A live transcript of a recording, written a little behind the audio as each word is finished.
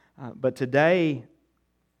But today,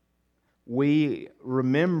 we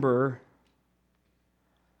remember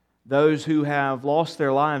those who have lost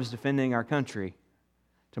their lives defending our country.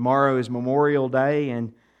 Tomorrow is Memorial Day,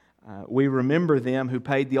 and we remember them who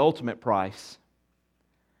paid the ultimate price.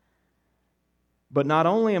 But not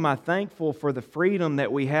only am I thankful for the freedom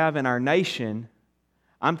that we have in our nation,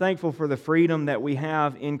 I'm thankful for the freedom that we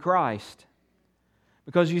have in Christ.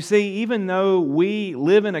 Because you see, even though we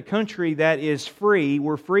live in a country that is free,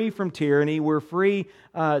 we're free from tyranny, we're free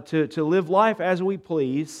to live life as we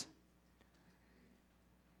please,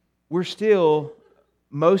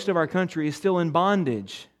 most of our country is still in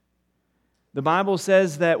bondage. The Bible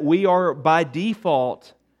says that we are by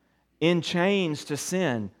default in chains to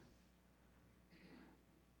sin.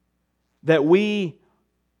 That we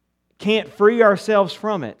can't free ourselves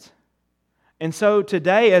from it. And so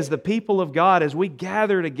today, as the people of God, as we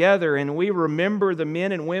gather together and we remember the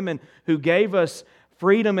men and women who gave us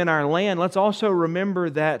freedom in our land, let's also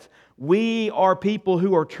remember that we are people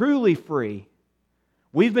who are truly free.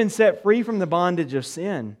 We've been set free from the bondage of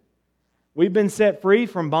sin. We've been set free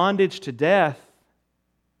from bondage to death.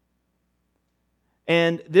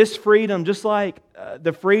 And this freedom, just like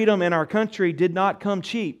the freedom in our country, did not come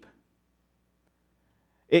cheap.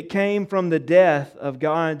 It came from the death of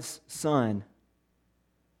God's Son.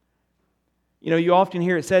 You know, you often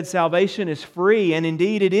hear it said salvation is free, and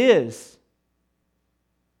indeed it is.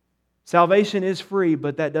 Salvation is free,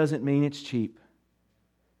 but that doesn't mean it's cheap.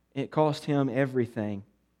 It cost Him everything.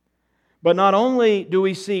 But not only do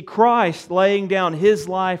we see Christ laying down His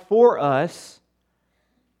life for us,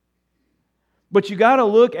 but you got to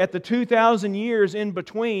look at the 2,000 years in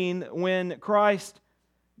between when Christ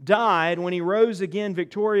died, when He rose again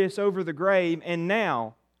victorious over the grave, and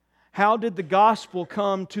now, how did the gospel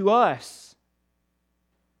come to us?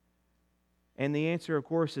 And the answer, of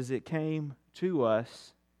course, is it came to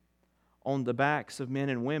us on the backs of men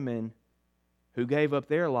and women who gave up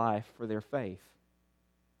their life for their faith.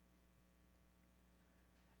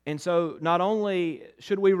 And so, not only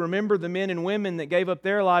should we remember the men and women that gave up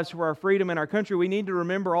their lives for our freedom in our country, we need to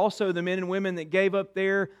remember also the men and women that gave up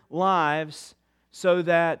their lives so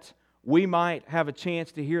that we might have a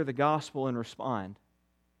chance to hear the gospel and respond.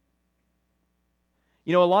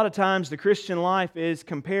 You know, a lot of times the Christian life is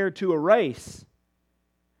compared to a race.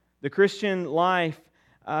 The Christian life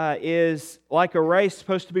is like a race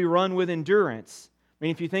supposed to be run with endurance. I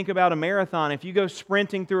mean, if you think about a marathon, if you go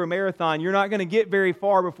sprinting through a marathon, you're not going to get very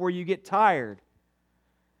far before you get tired.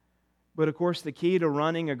 But of course, the key to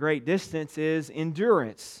running a great distance is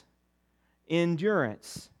endurance.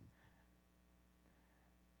 Endurance.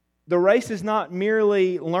 The race is not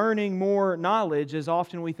merely learning more knowledge as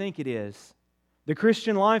often we think it is. The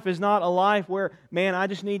Christian life is not a life where, man, I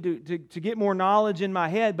just need to get more knowledge in my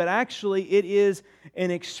head, but actually it is an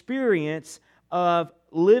experience of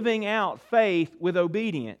living out faith with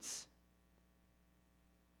obedience.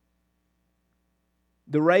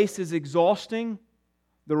 The race is exhausting.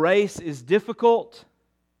 The race is difficult.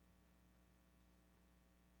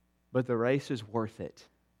 But the race is worth it.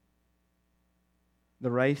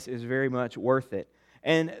 The race is very much worth it.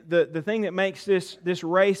 And the thing that makes this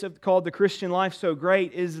race called the Christian life so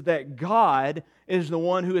great is that God is the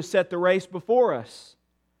one who has set the race before us.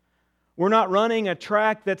 We're not running a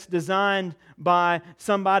track that's designed by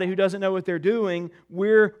somebody who doesn't know what they're doing.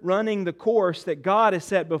 We're running the course that God has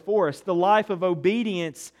set before us. The life of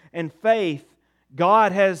obedience and faith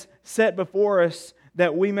God has set before us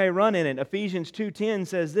that we may run in it. Ephesians 2:10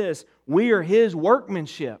 says this, "We are His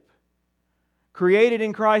workmanship, created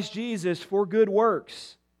in Christ Jesus for good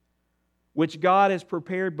works, which God has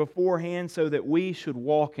prepared beforehand so that we should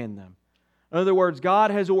walk in them." In other words,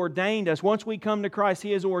 God has ordained us. Once we come to Christ,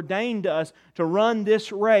 He has ordained us to run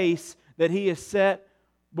this race that He has set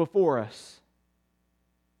before us.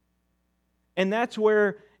 And that's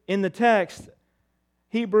where, in the text,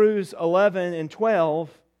 Hebrews 11 and 12,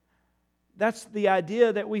 that's the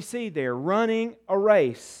idea that we see there, running a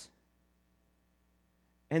race.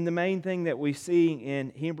 And the main thing that we see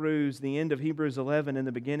in Hebrews, the end of Hebrews 11 and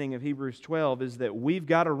the beginning of Hebrews 12, is that we've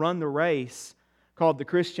got to run the race called the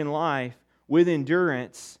Christian life with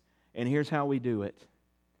endurance. And here's how we do it: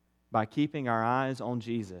 by keeping our eyes on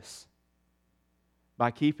Jesus.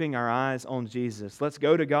 By keeping our eyes on Jesus. Let's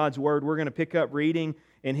go to God's Word. We're going to pick up reading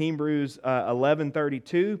in Hebrews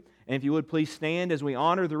 11:32. And if you would please stand as we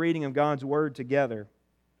honor the reading of God's Word together.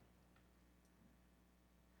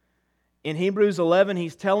 In Hebrews 11,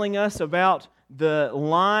 he's telling us about the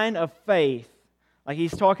line of faith. Like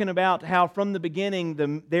he's talking about how from the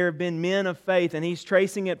beginning there have been men of faith, and he's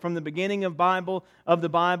tracing it from the beginning of the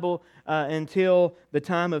Bible until the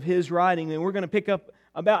time of his writing. And we're going to pick up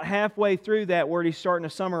about halfway through that word he's starting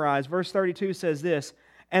to summarize. Verse 32 says this,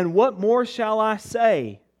 "And what more shall I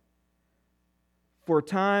say? For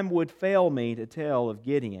time would fail me to tell of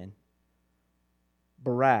Gideon,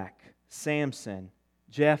 Barak, Samson,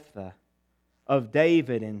 Jephthah, of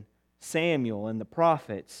David and Samuel and the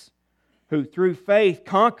prophets, who through faith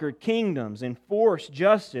conquered kingdoms, enforced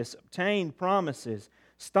justice, obtained promises,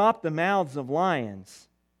 stopped the mouths of lions,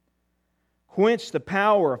 quenched the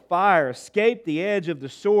power of fire, escaped the edge of the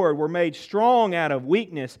sword, were made strong out of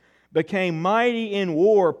weakness, became mighty in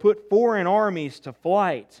war, put foreign armies to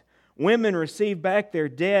flight. Women received back their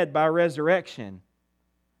dead by resurrection."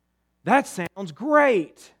 That sounds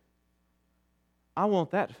great. I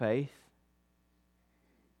want that faith.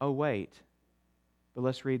 Oh, wait. But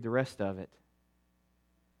let's read the rest of it.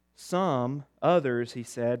 Some, others, he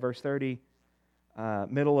said, verse 30,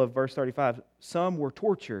 middle of verse 35, some were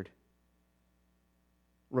tortured,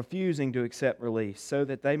 refusing to accept release, so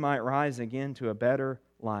that they might rise again to a better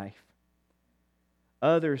life.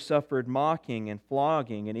 Others suffered mocking and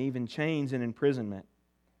flogging and even chains and imprisonment.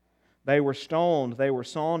 They were stoned, they were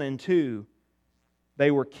sawn in two, they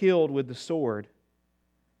were killed with the sword.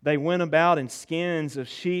 They went about in skins of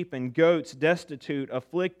sheep and goats, destitute,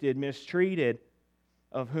 afflicted, mistreated,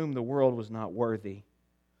 of whom the world was not worthy,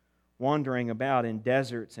 wandering about in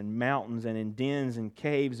deserts and mountains and in dens and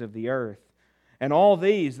caves of the earth. And all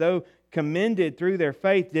these, though commended through their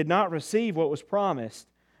faith, did not receive what was promised,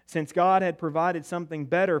 since God had provided something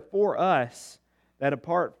better for us, that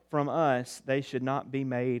apart from us they should not be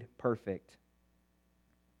made perfect.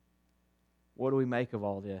 What do we make of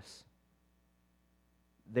all this?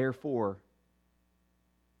 Therefore,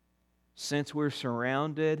 since we're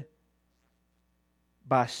surrounded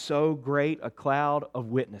by so great a cloud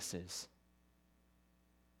of witnesses,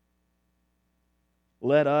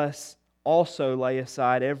 let us also lay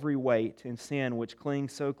aside every weight and sin which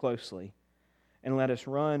clings so closely, and let us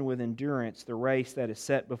run with endurance the race that is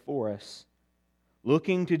set before us,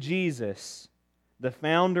 looking to Jesus, the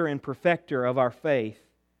founder and perfecter of our faith,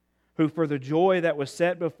 who for the joy that was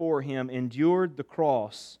set before Him endured the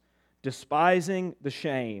cross, despising the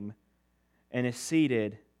shame, and is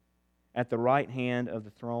seated at the right hand of the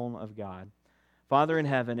throne of God. Father in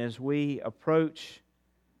heaven, as we approach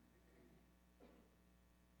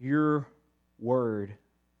Your Word,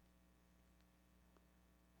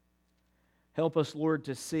 help us, Lord,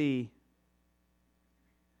 to see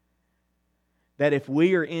that if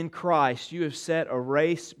we are in Christ, You have set a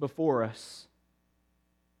race before us,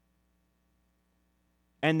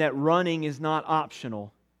 and that running is not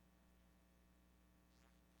optional.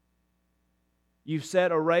 You've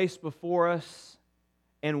set a race before us,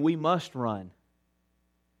 and we must run.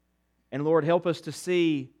 And Lord, help us to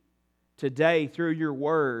see today through Your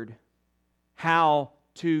Word how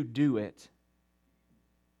to do it.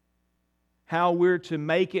 How we're to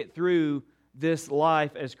make it through this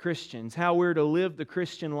life as Christians. How we're to live the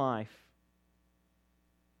Christian life.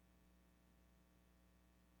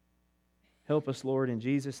 Help us, Lord, in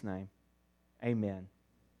Jesus' name. Amen.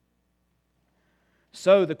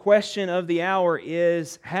 So the question of the hour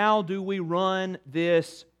is, how do we run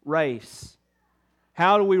this race?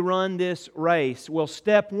 How do we run this race? Well,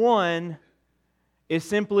 step one is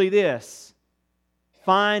simply this: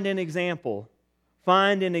 find an example.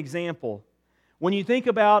 Find an example. When you think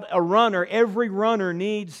about a runner, every runner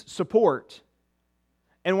needs support.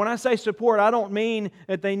 And when I say support, I don't mean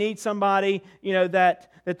that they need somebody,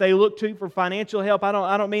 that they look to for financial help. I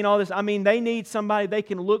don't mean all this. I mean they need somebody they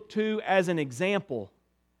can look to as an example.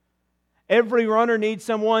 Every runner needs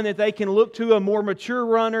someone that they can look to, a more mature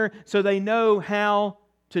runner, so they know how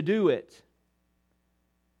to do it.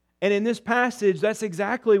 And in this passage, that's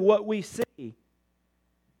exactly what we see.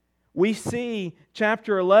 We see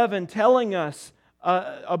chapter 11 telling us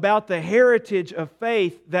about the heritage of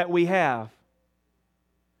faith that we have.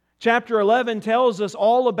 Chapter 11 tells us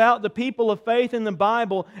all about the people of faith in the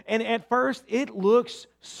Bible, and at first it looks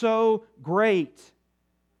so great.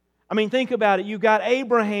 I mean, think about it. You've got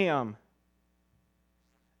Abraham.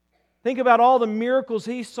 Think about all the miracles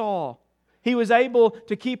he saw. He was able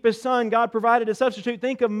to keep his son. God provided a substitute.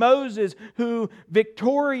 Think of Moses, who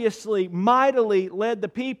victoriously, mightily led the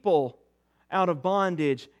people out of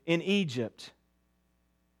bondage in Egypt.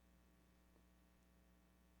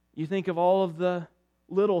 You think of all of the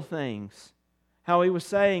little things. How he was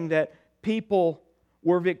saying that people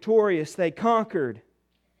were victorious, they conquered.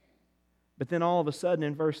 But then all of a sudden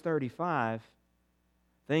in verse 35,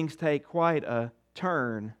 things take quite a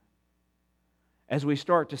turn as we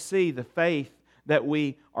start to see the faith that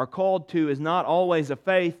we are called to is not always a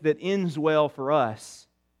faith that ends well for us.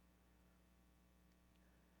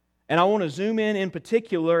 And I want to zoom in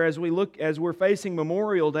particular as we're facing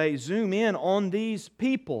Memorial Day, zoom in on these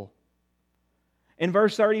people. In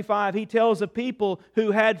verse 35, he tells of people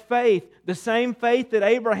who had faith, the same faith that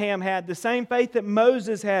Abraham had, the same faith that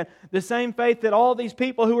Moses had, the same faith that all these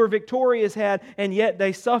people who were victorious had, and yet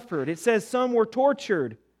they suffered. It says some were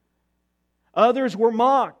tortured, others were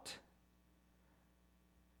mocked,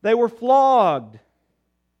 they were flogged.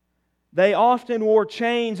 They often wore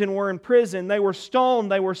chains and were in prison. They were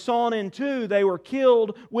stoned. They were sawn in two. They were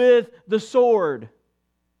killed with the sword.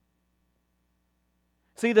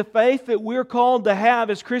 See, the faith that we're called to have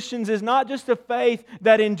as Christians is not just a faith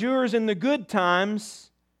that endures in the good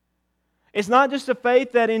times. It's not just a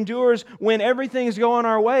faith that endures when everything's going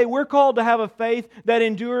our way. We're called to have a faith that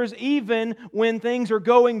endures even when things are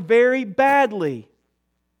going very badly.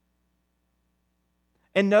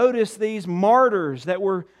 And notice these martyrs that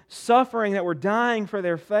were suffering, that were dying for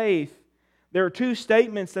their faith. There are two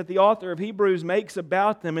statements that the author of Hebrews makes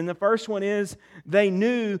about them. And the first one is, they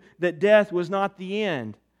knew that death was not the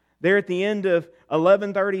end. There at the end of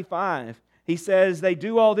 11:35, he says, they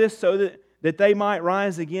do all this so that they might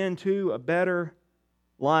rise again to a better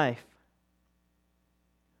life.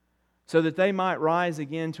 So that they might rise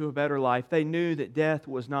again to a better life. They knew that death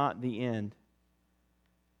was not the end.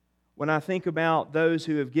 When I think about those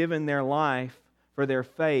who have given their life for their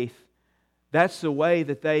faith, that's the way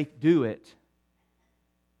that they do it.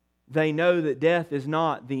 They know that death is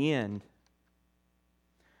not the end.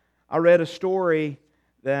 I read a story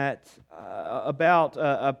that about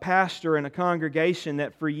a pastor in a congregation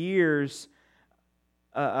that for years,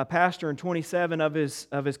 a pastor and 27 of his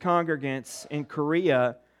congregants in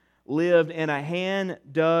Korea lived in a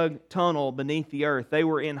hand-dug tunnel beneath the earth. They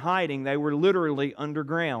were in hiding. They were literally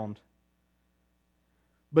underground.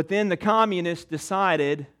 But then the communists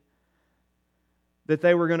decided that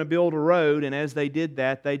they were going to build a road, and as they did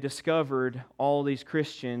that, they discovered all these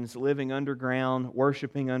Christians living underground,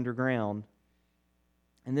 worshiping underground.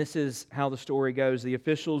 And this is how the story goes. The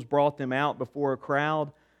officials brought them out before a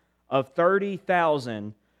crowd of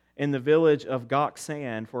 30,000 in the village of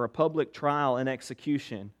Goksan for a public trial and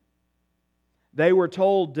execution. They were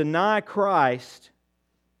told, "Deny Christ,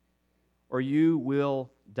 or you will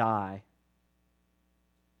die."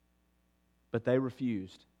 But they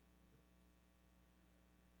refused.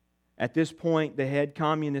 At this point, the head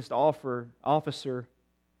communist officer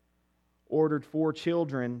ordered 4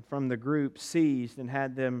 children from the group seized and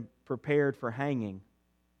had them prepared for hanging.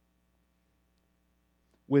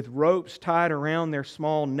 With ropes tied around their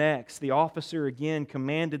small necks, the officer again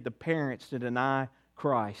commanded the parents to deny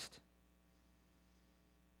Christ.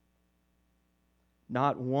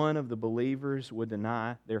 Not one of the believers would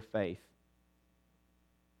deny their faith.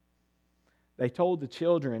 They told the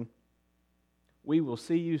children, "We will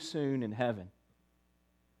see you soon in heaven."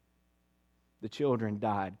 The children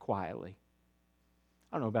died quietly.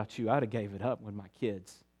 I don't know about you, I'd have gave it up when my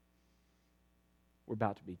kids were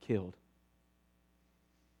about to be killed.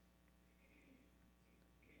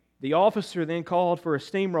 The officer then called for a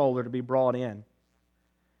steamroller to be brought in.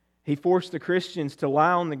 He forced the Christians to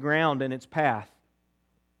lie on the ground in its path.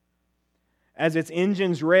 As its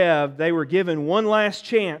engines revved, they were given one last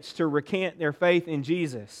chance to recant their faith in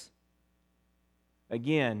Jesus.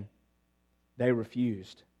 Again, they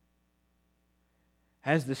refused.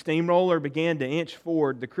 As the steamroller began to inch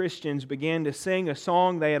forward, the Christians began to sing a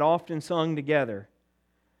song they had often sung together.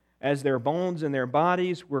 As their bones and their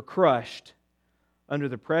bodies were crushed under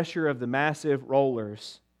the pressure of the massive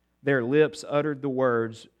rollers, their lips uttered the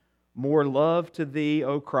words, "More love to Thee,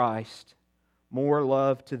 O Christ, more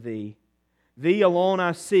love to Thee. Thee alone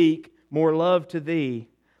I seek, more love to Thee.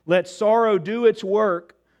 Let sorrow do its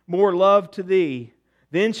work, more love to Thee.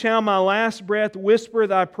 Then shall my last breath whisper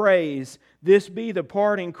Thy praise. This be the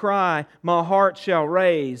parting cry my heart shall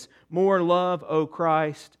raise. More love, O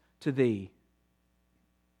Christ, to Thee."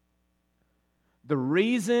 The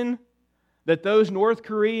reason that those North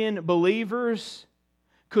Korean believers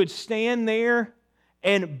could stand there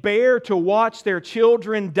and bear to watch their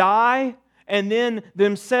children die and then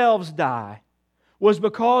themselves die was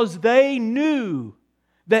because they knew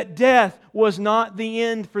that death was not the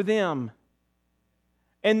end for them.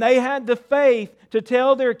 And they had the faith to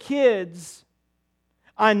tell their kids,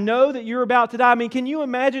 "I know that you're about to die." I mean, can you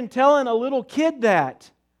imagine telling a little kid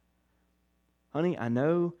that? "Honey, I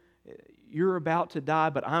know you're about to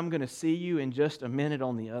die, but I'm going to see you in just a minute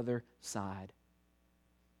on the other side."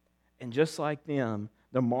 And just like them,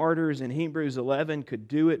 the martyrs in Hebrews 11 could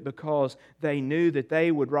do it because they knew that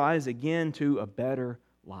they would rise again to a better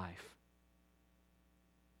life.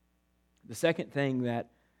 The second thing that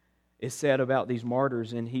is said about these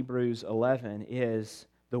martyrs in Hebrews 11 is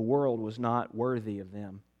the world was not worthy of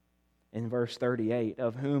them. In verse 38,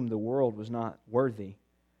 of whom the world was not worthy.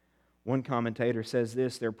 One commentator says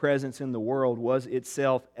this, their presence in the world was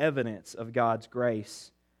itself evidence of God's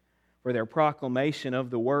grace. For their proclamation of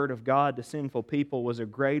the Word of God to sinful people was a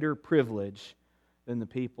greater privilege than the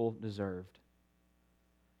people deserved.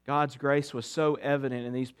 God's grace was so evident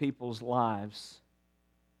in these people's lives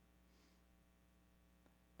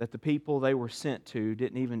that the people they were sent to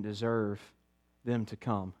didn't even deserve them to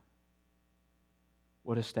come.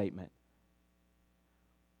 What a statement.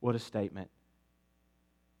 What a statement.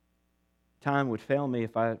 Time would fail me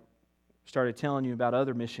if I started telling you about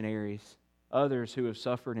other missionaries, others who have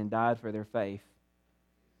suffered and died for their faith.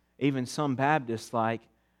 Even some Baptists like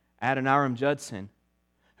Adoniram Judson,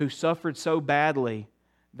 who suffered so badly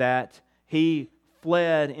that he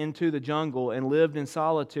fled into the jungle and lived in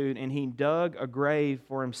solitude, and he dug a grave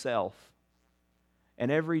for himself. And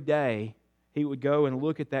every day he would go and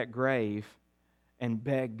look at that grave and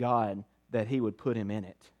beg God that He would put him in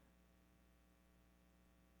it.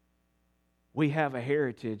 We have a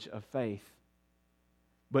heritage of faith.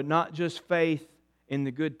 But not just faith in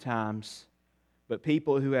the good times, but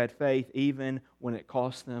people who had faith even when it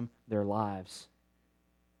cost them their lives.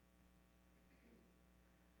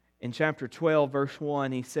 In chapter 12, verse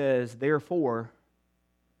 1, he says, therefore,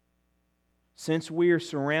 since we are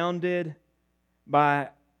surrounded by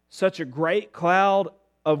such a great cloud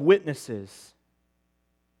of witnesses,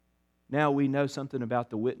 now we know something about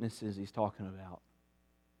the witnesses he's talking about.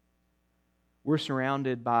 We're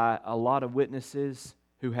surrounded by a lot of witnesses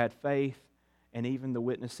who had faith, and even the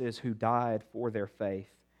witnesses who died for their faith.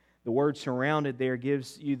 The word surrounded there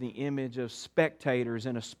gives you the image of spectators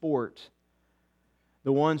in a sport.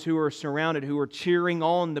 The ones who are surrounded, who are cheering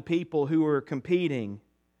on the people who are competing.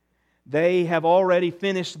 They have already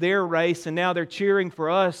finished their race, and now they're cheering for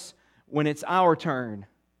us when it's our turn.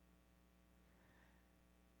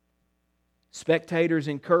 Spectators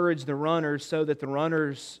encourage the runners so that the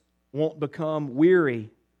runners won't become weary.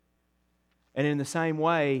 And in the same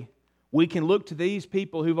way, we can look to these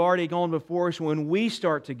people who've already gone before us when we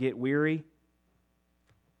start to get weary,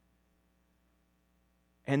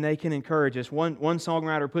 and they can encourage us. One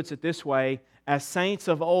songwriter puts it this way, as saints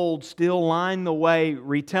of old still line the way,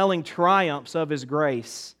 retelling triumphs of His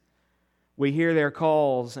grace, we hear their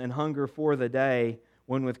calls and hunger for the day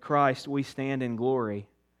when with Christ we stand in glory.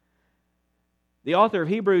 The author of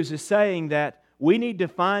Hebrews is saying that we need to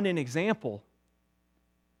find an example.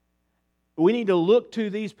 We need to look to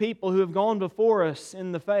these people who have gone before us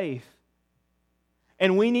in the faith.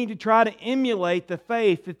 And we need to try to emulate the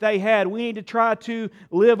faith that they had. We need to try to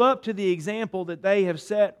live up to the example that they have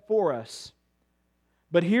set for us.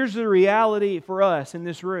 But here's the reality for us in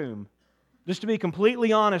this room. Just to be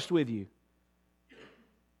completely honest with you.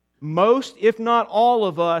 Most, if not all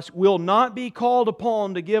of us, will not be called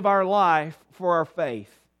upon to give our life for our faith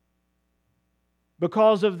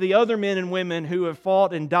because of the other men and women who have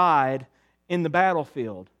fought and died in the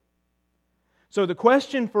battlefield. So the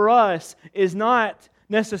question for us is not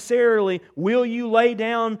necessarily, will you lay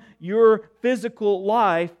down your physical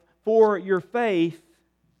life for your faith?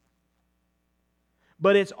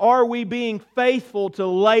 But it's, are we being faithful to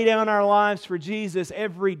lay down our lives for Jesus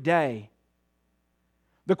every day?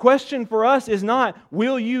 The question for us is not,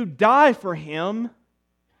 will you die for Him?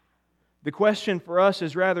 The question for us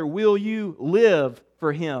is rather, will you live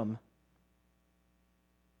for Him?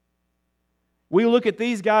 We look at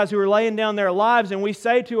these guys who are laying down their lives and we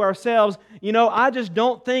say to ourselves, I just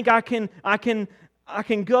don't think I can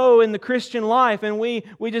go in the Christian life. And we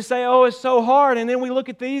just say, oh, it's so hard. And then we look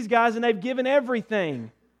at these guys and they've given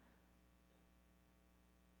everything.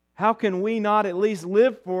 How can we not at least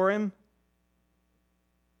live for Him?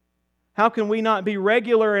 How can we not be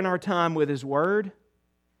regular in our time with His Word?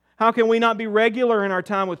 How can we not be regular in our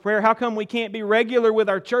time with prayer? How come we can't be regular with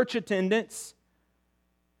our church attendance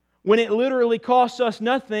when it literally costs us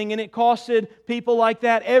nothing and it costed people like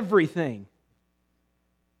that everything?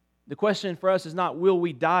 The question for us is not, will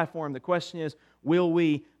we die for Him? The question is, will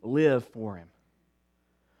we live for Him?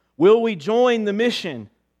 Will we join the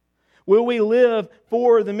mission? Will we live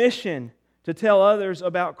for the mission to tell others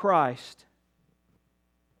about Christ?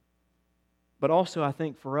 But also, I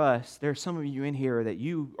think for us, there's some of you in here that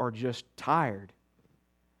you are just tired.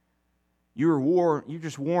 You're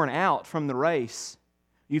just worn out from the race.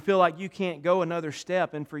 You feel like you can't go another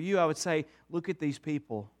step. And for you, I would say, look at these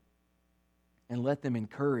people and let them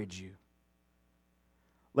encourage you.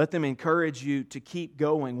 Let them encourage you to keep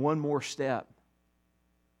going one more step.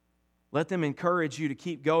 Let them encourage you to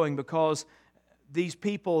keep going, because these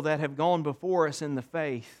people that have gone before us in the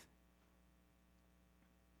faith,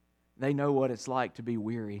 They know what it's like to be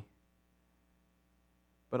weary.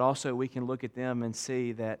 But also we can look at them and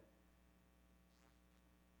see that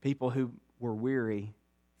people who were weary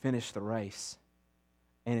finished the race.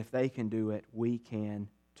 And if they can do it, we can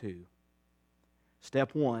too.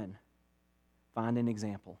 Step 1, find an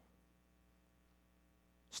example.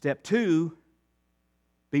 Step 2,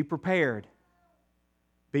 be prepared.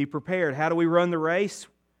 Be prepared. How do we run the race?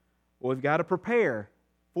 Well, we've got to prepare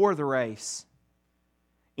for the race.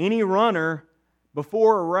 Any runner,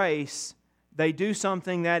 before a race, they do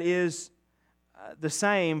something that is the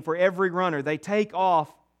same for every runner. They take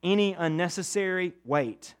off any unnecessary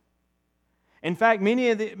weight. In fact, many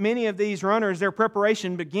of these runners, their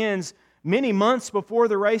preparation begins many months before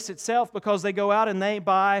the race itself because they go out and they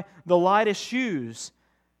buy the lightest shoes.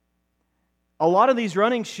 A lot of these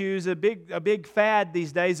running shoes, a big fad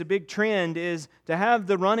these days, a big trend is to have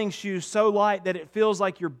the running shoes so light that it feels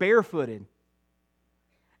like you're barefooted.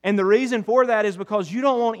 And the reason for that is because you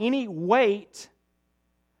don't want any weight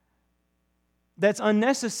that's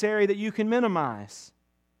unnecessary that you can minimize.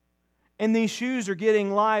 And these shoes are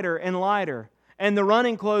getting lighter and lighter. And the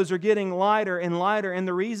running clothes are getting lighter and lighter. And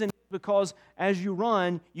the reason is because as you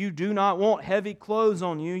run, you do not want heavy clothes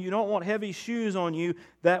on you. You don't want heavy shoes on you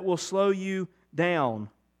that will slow you down.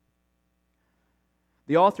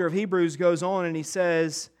 The author of Hebrews goes on and he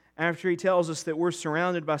says, after he tells us that we're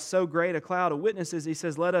surrounded by so great a cloud of witnesses, he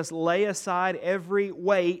says, let us lay aside every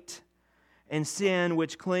weight and sin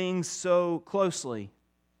which clings so closely.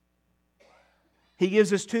 He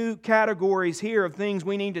gives us two categories here of things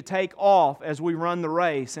we need to take off as we run the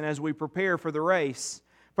race and as we prepare for the race.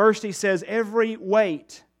 First, he says, every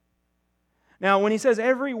weight. Now, when he says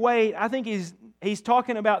every weight, I think he's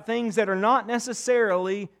talking about things that are not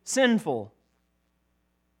necessarily sinful,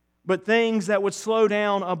 but things that would slow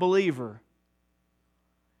down a believer.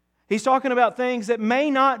 He's talking about things that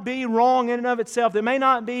may not be wrong in and of itself, that may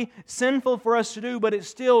not be sinful for us to do, but it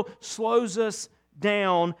still slows us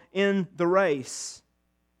down in the race.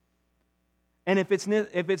 And if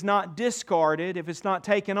it's not discarded, if it's not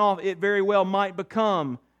taken off, it very well might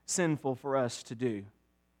become sinful for us to do.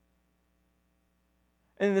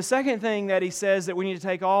 And the second thing that he says that we need to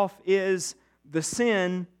take off is the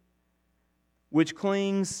sin which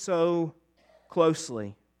clings so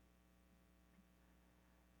closely.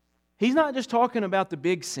 He's not just talking about the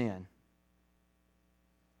big sin.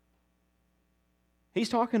 He's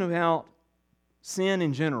talking about sin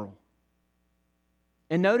in general.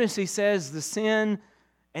 And notice he says the sin,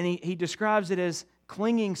 and he describes it as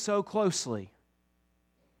clinging so closely.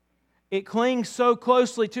 It clings so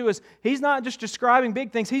closely to us. He's not just describing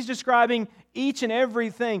big things. He's describing each and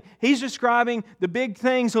everything. He's describing the big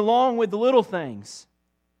things along with the little things.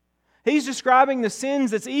 He's describing the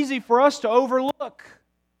sins that's easy for us to overlook.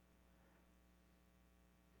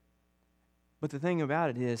 But the thing about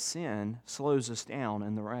it is sin slows us down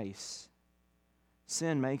in the race.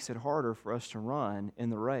 Sin makes it harder for us to run in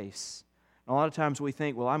the race. And a lot of times we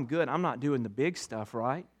think, well, I'm good. I'm not doing the big stuff,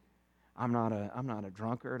 right? I'm not a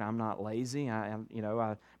drunkard. I'm not lazy.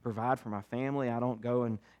 I provide for my family. I don't go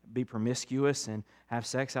and be promiscuous and have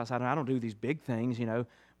sex outside. I don't do these big things,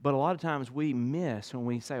 But a lot of times we miss, when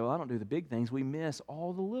we say, well, I don't do the big things, we miss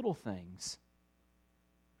all the little things.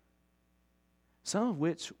 Some of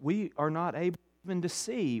which we are not able even to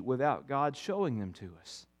see without God showing them to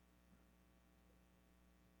us.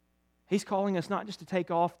 He's calling us not just to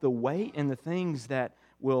take off the weight and the things that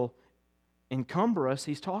will encumber us.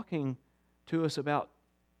 He's talking to us about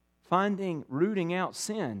rooting out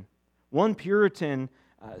sin. One Puritan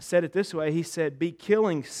said it this way. He said, be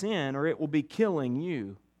killing sin or it will be killing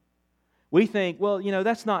you. We think, well,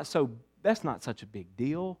 that's not such a big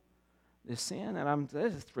deal, this sin, and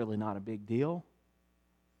it's really not a big deal.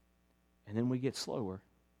 And then we get slower.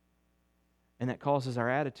 And that causes our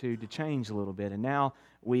attitude to change a little bit. And now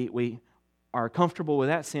we are comfortable with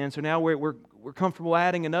that sin, so now we're comfortable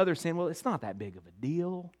adding another sin. Well, it's not that big of a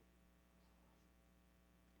deal.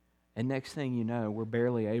 And next thing you know, we're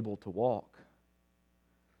barely able to walk.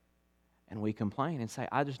 And we complain and say,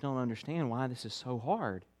 I just don't understand why this is so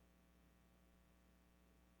hard.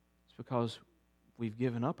 It's because we've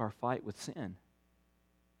given up our fight with sin.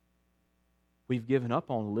 We've given up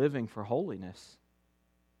on living for holiness.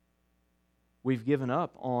 We've given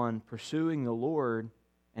up on pursuing the Lord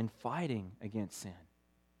and fighting against sin.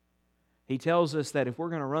 He tells us that if we're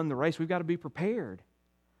going to run the race, we've got to be prepared.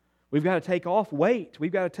 We've got to take off weight.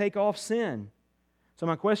 We've got to take off sin. So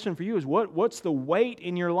my question for you is, what's the weight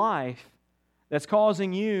in your life that's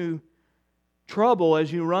causing you trouble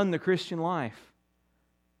as you run the Christian life?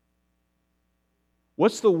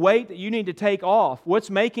 What's the weight that you need to take off? What's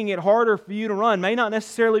making it harder for you to run? May not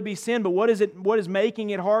necessarily be sin, but what is making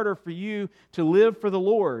it harder for you to live for the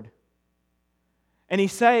Lord? And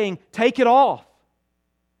He's saying, take it off.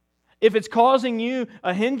 If it's causing you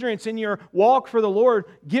a hindrance in your walk for the Lord,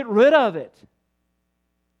 get rid of it.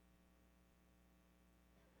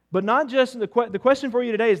 But not just, the question for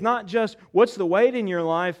you today is not just what's the weight in your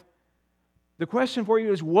life. The question for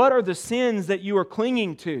you is, what are the sins that you are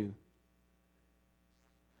clinging to?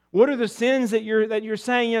 What are the sins that you're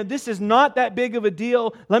saying, this is not that big of a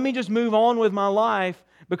deal. Let me just move on with my life.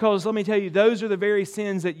 Because let me tell you, those are the very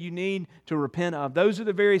sins that you need to repent of. Those are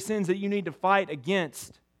the very sins that you need to fight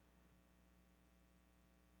against.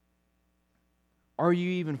 Are you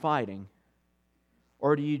even fighting?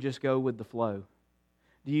 Or do you just go with the flow?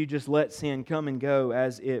 Do you just let sin come and go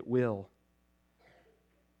as it will?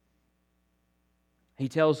 He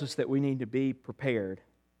tells us that we need to be prepared.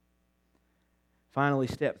 Finally,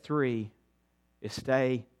 step 3 is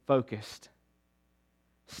stay focused.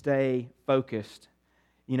 Stay focused.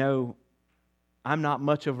 I'm not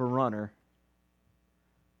much of a runner.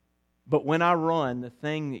 But when I run, the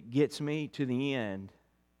thing that gets me to the end,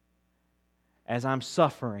 as I'm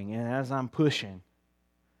suffering and as I'm pushing,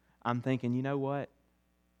 I'm thinking, you know what?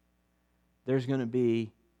 There's going to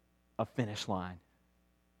be a finish line.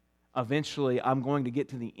 Eventually, I'm going to get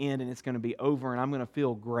to the end and it's going to be over and I'm going to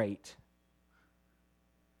feel great.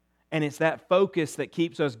 And it's that focus that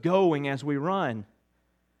keeps us going as we run.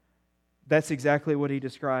 That's exactly what he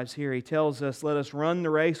describes here. He tells us, let us run the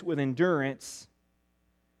race with endurance.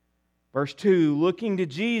 Verse 2, looking to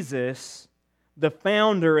Jesus, the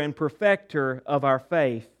founder and perfecter of our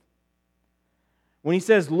faith. When he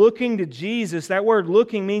says looking to Jesus, that word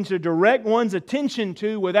looking means to direct one's attention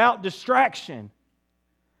to without distraction.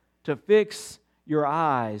 To fix your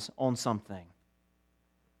eyes on something.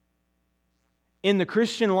 In the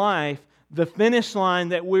Christian life, the finish line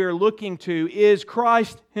that we're looking to is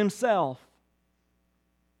Christ Himself.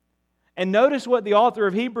 And notice what the author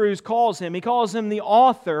of Hebrews calls Him. He calls Him the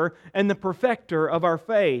author and the perfecter of our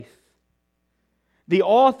faith. The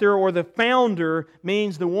author or the founder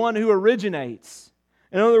means the one who originates.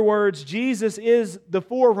 In other words, Jesus is the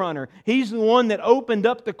forerunner. He's the one that opened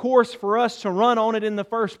up the course for us to run on it in the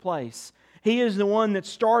first place. He is the one that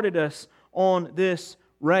started us on this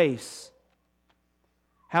race.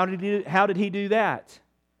 How did He do that?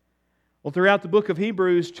 Well, throughout the book of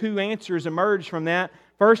Hebrews, 2 answers emerge from that.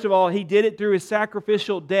 First of all, He did it through His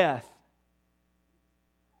sacrificial death.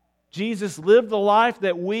 Jesus lived the life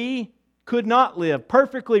that we could not live,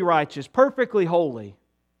 perfectly righteous, perfectly holy.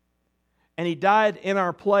 And He died in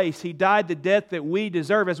our place. He died the death that we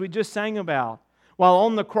deserve, as we just sang about. While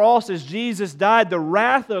on the cross, as Jesus died, the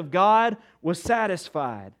wrath of God was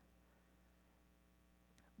satisfied.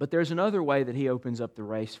 But there's another way that He opens up the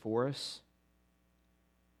race for us.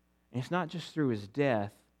 And it's not just through His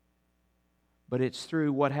death, but it's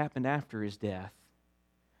through what happened after His death.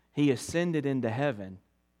 He ascended into heaven,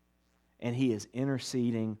 and He is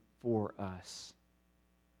interceding for us.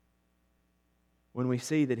 When we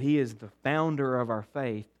see that He is the founder of our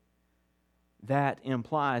faith, that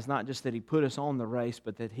implies not just that He put us on the race,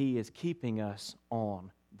 but that He is keeping us on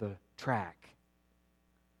the track.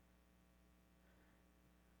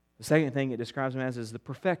 The second thing it describes Him as is the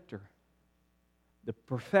perfecter. The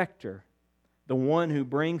perfecter. The one who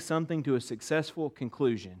brings something to a successful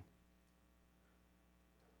conclusion.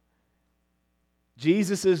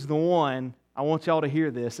 Jesus is the one, I want y'all to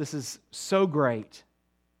hear this. This is so great.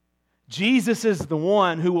 Jesus is the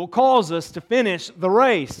one who will cause us to finish the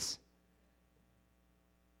race.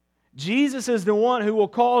 Jesus is the one who will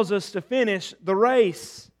cause us to finish the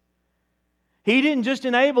race. He didn't just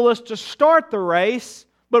enable us to start the race,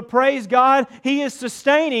 but praise God, He is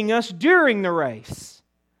sustaining us during the race.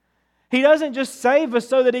 He doesn't just save us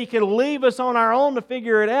so that He can leave us on our own to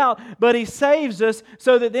figure it out, but He saves us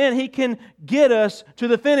so that then He can get us to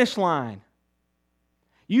the finish line.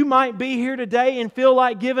 You might be here today and feel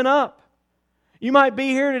like giving up. You might be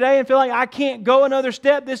here today and feel like, I can't go another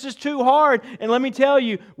step. This is too hard. And let me tell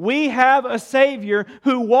you, we have a Savior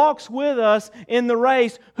who walks with us in the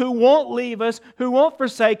race, who won't leave us, who won't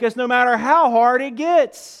forsake us, no matter how hard it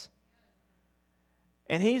gets.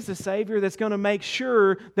 And He's the Savior that's going to make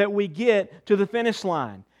sure that we get to the finish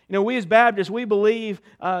line. You know, we as Baptists, we believe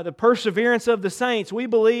the perseverance of the saints. We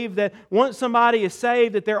believe that once somebody is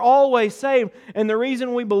saved, that they're always saved. And the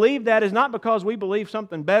reason we believe that is not because we believe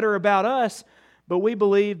something better about us, but we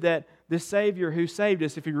believe that this Savior who saved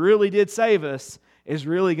us, if He really did save us, is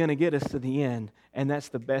really going to get us to the end. And that's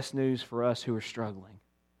the best news for us who are struggling.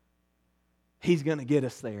 He's going to get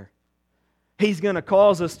us there. He's going to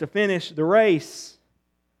cause us to finish the race.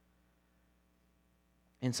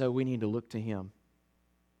 And so we need to look to Him.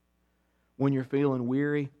 When you're feeling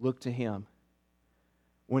weary, look to Him.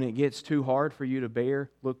 When it gets too hard for you to bear,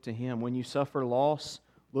 look to Him. When you suffer loss,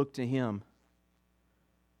 look to Him.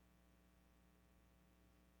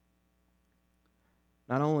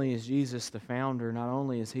 Not only is Jesus the founder, not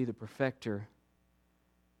only is He the perfecter,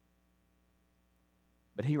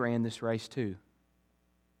 but He ran this race too.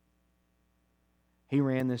 He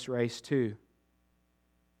ran this race too.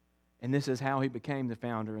 And this is how He became the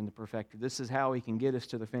founder and the perfecter. This is how He can get us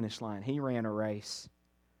to the finish line. He ran a race.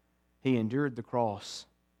 He endured the cross,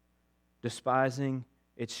 despising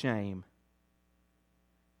its shame.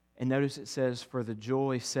 And notice it says, for the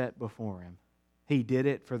joy set before Him. He did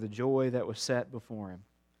it for the joy that was set before Him.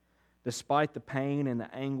 Despite the pain and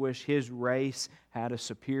the anguish, His race had a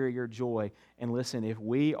superior joy. And listen, if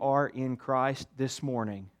we are in Christ this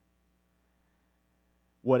morning,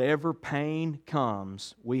 whatever pain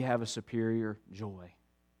comes, we have a superior joy.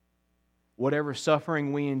 Whatever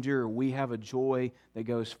suffering we endure, we have a joy that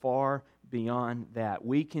goes far beyond that.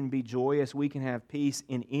 We can be joyous, we can have peace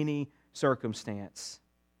in any circumstance.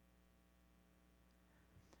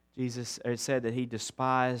 Jesus said that He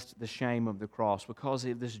despised the shame of the cross. Because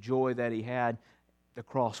of this joy that He had, the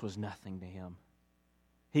cross was nothing to Him.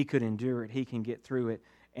 He could endure it. He can get through it.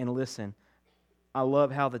 And listen, I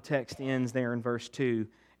love how the text ends there in verse 2.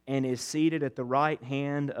 And is seated at the right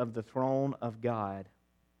hand of the throne of God.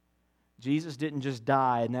 Jesus didn't just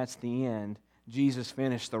die and that's the end. Jesus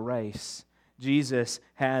finished the race. Jesus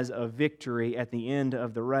has a victory at the end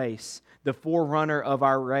of the race. The forerunner of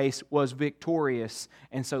our race was victorious.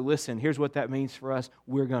 And so listen, here's what that means for us.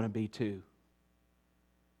 We're going to be too.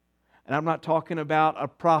 And I'm not talking about a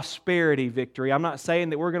prosperity victory. I'm not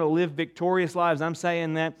saying that we're going to live victorious lives. I'm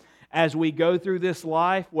saying that as we go through this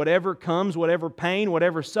life, whatever comes, whatever pain,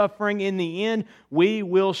 whatever suffering, in the end, we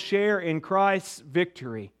will share in Christ's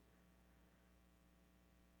victory.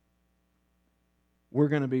 We're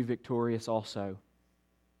going to be victorious also.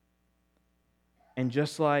 And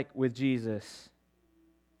just like with Jesus,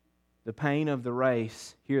 the pain of the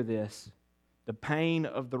race, hear this, the pain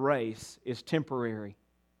of the race is temporary,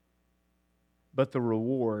 but the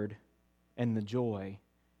reward and the joy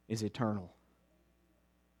is eternal.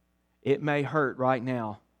 It may hurt right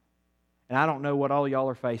now, and I don't know what all y'all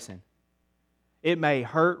are facing. It may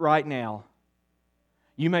hurt right now.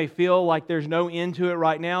 You may feel like there's no end to it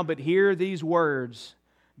right now, but hear these words.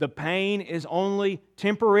 The pain is only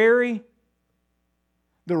temporary.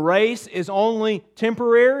 The race is only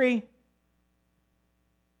temporary.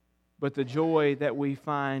 But the joy that we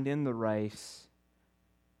find in the race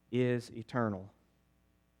is eternal.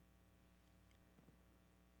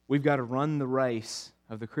 We've got to run the race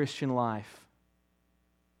of the Christian life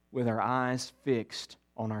with our eyes fixed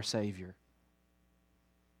on our Savior.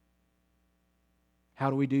 How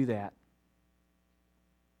do we do that?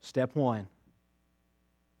 Step 1,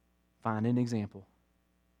 find an example.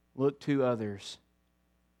 Look to others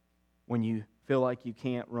when you feel like you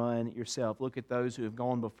can't run yourself. Look at those who have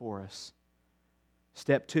gone before us.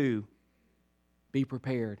 Step 2, be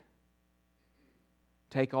prepared.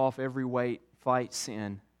 Take off every weight, fight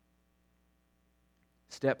sin.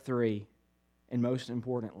 Step 3, and most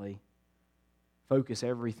importantly, focus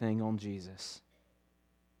everything on Jesus.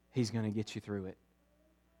 He's going to get you through it.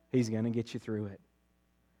 He's going to get you through it.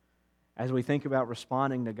 As we think about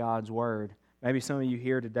responding to God's Word, maybe some of you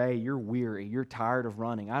here today, you're weary, you're tired of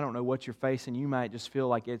running. I don't know what you're facing. You might just feel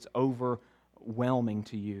like it's overwhelming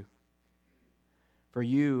to you. For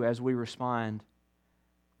you, as we respond,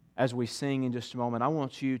 as we sing in just a moment, I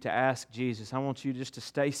want you to ask Jesus. I want you just to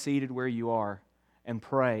stay seated where you are and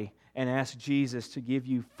pray and ask Jesus to give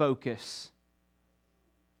you focus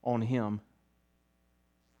on Him.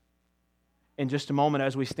 In just a moment,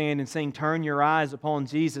 as we stand and sing, turn your eyes upon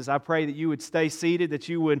Jesus. I pray that you would stay seated, that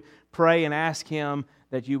you would pray and ask Him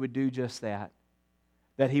that you would do just that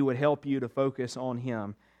He would help you to focus on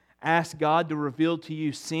Him. Ask God to reveal to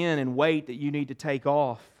you sin and weight that you need to take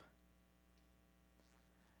off.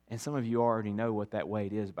 And some of you already know what that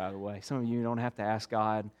weight is, by the way. Some of you don't have to ask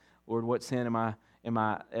God, Lord, what sin am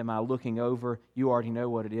I looking over? You already know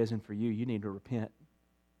what it is, and for you, you need to repent.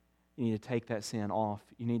 You need to take that sin off.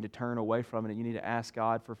 You need to turn away from it, and you need to ask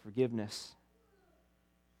God for forgiveness.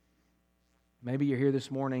 Maybe you're here this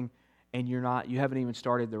morning and you haven't even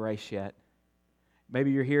started the race yet.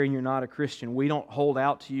 Maybe you're here and you're not a Christian. We don't hold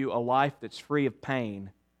out to you a life that's free of pain.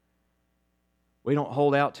 We don't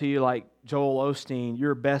hold out to you like Joel Osteen,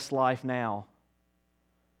 your best life now.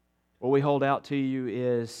 What we hold out to you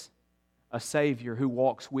is a Savior who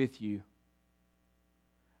walks with you.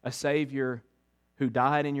 A Savior who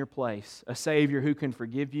died in your place, a Savior who can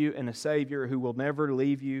forgive you, and a Savior who will never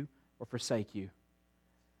leave you or forsake you.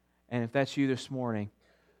 And if that's you this morning,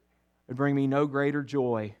 it would bring me no greater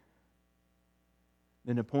joy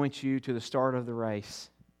than to point you to the start of the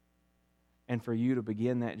race and for you to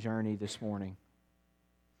begin that journey this morning.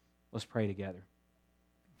 Let's pray together.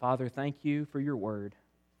 Father, thank you for your word.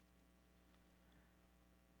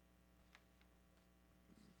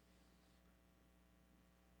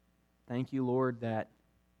 Thank you, Lord, that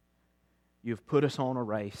you've put us on a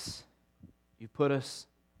race. You've put us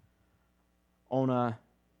on a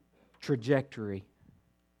trajectory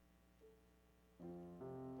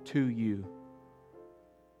to you.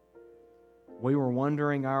 We were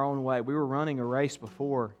wandering our own way. We were running a race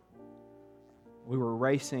before. We were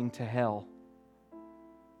racing to hell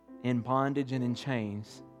in bondage and in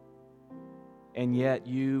chains. And yet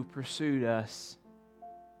you pursued us.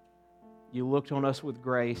 You looked on us with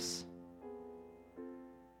grace.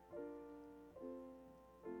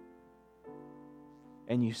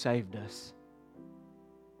 And you saved us.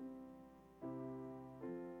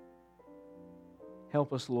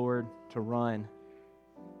 Help us, Lord, to run.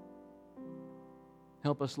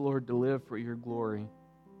 Help us, Lord, to live for your glory.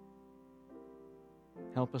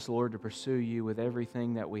 Help us, Lord, to pursue you with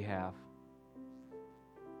everything that we have.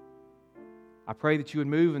 I pray that you would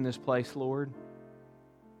move in this place, Lord.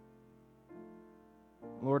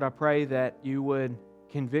 Lord, I pray that you would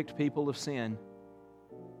convict people of sin.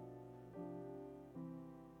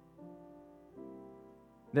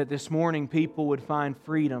 That this morning people would find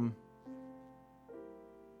freedom.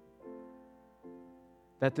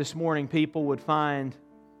 That this morning people would find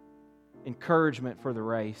encouragement for the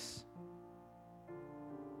race.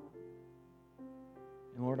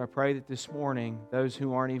 And Lord, I pray that this morning those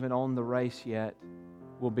who aren't even on the race yet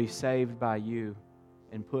will be saved by you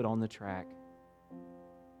and put on the track.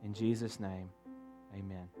 In Jesus' name,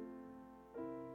 amen.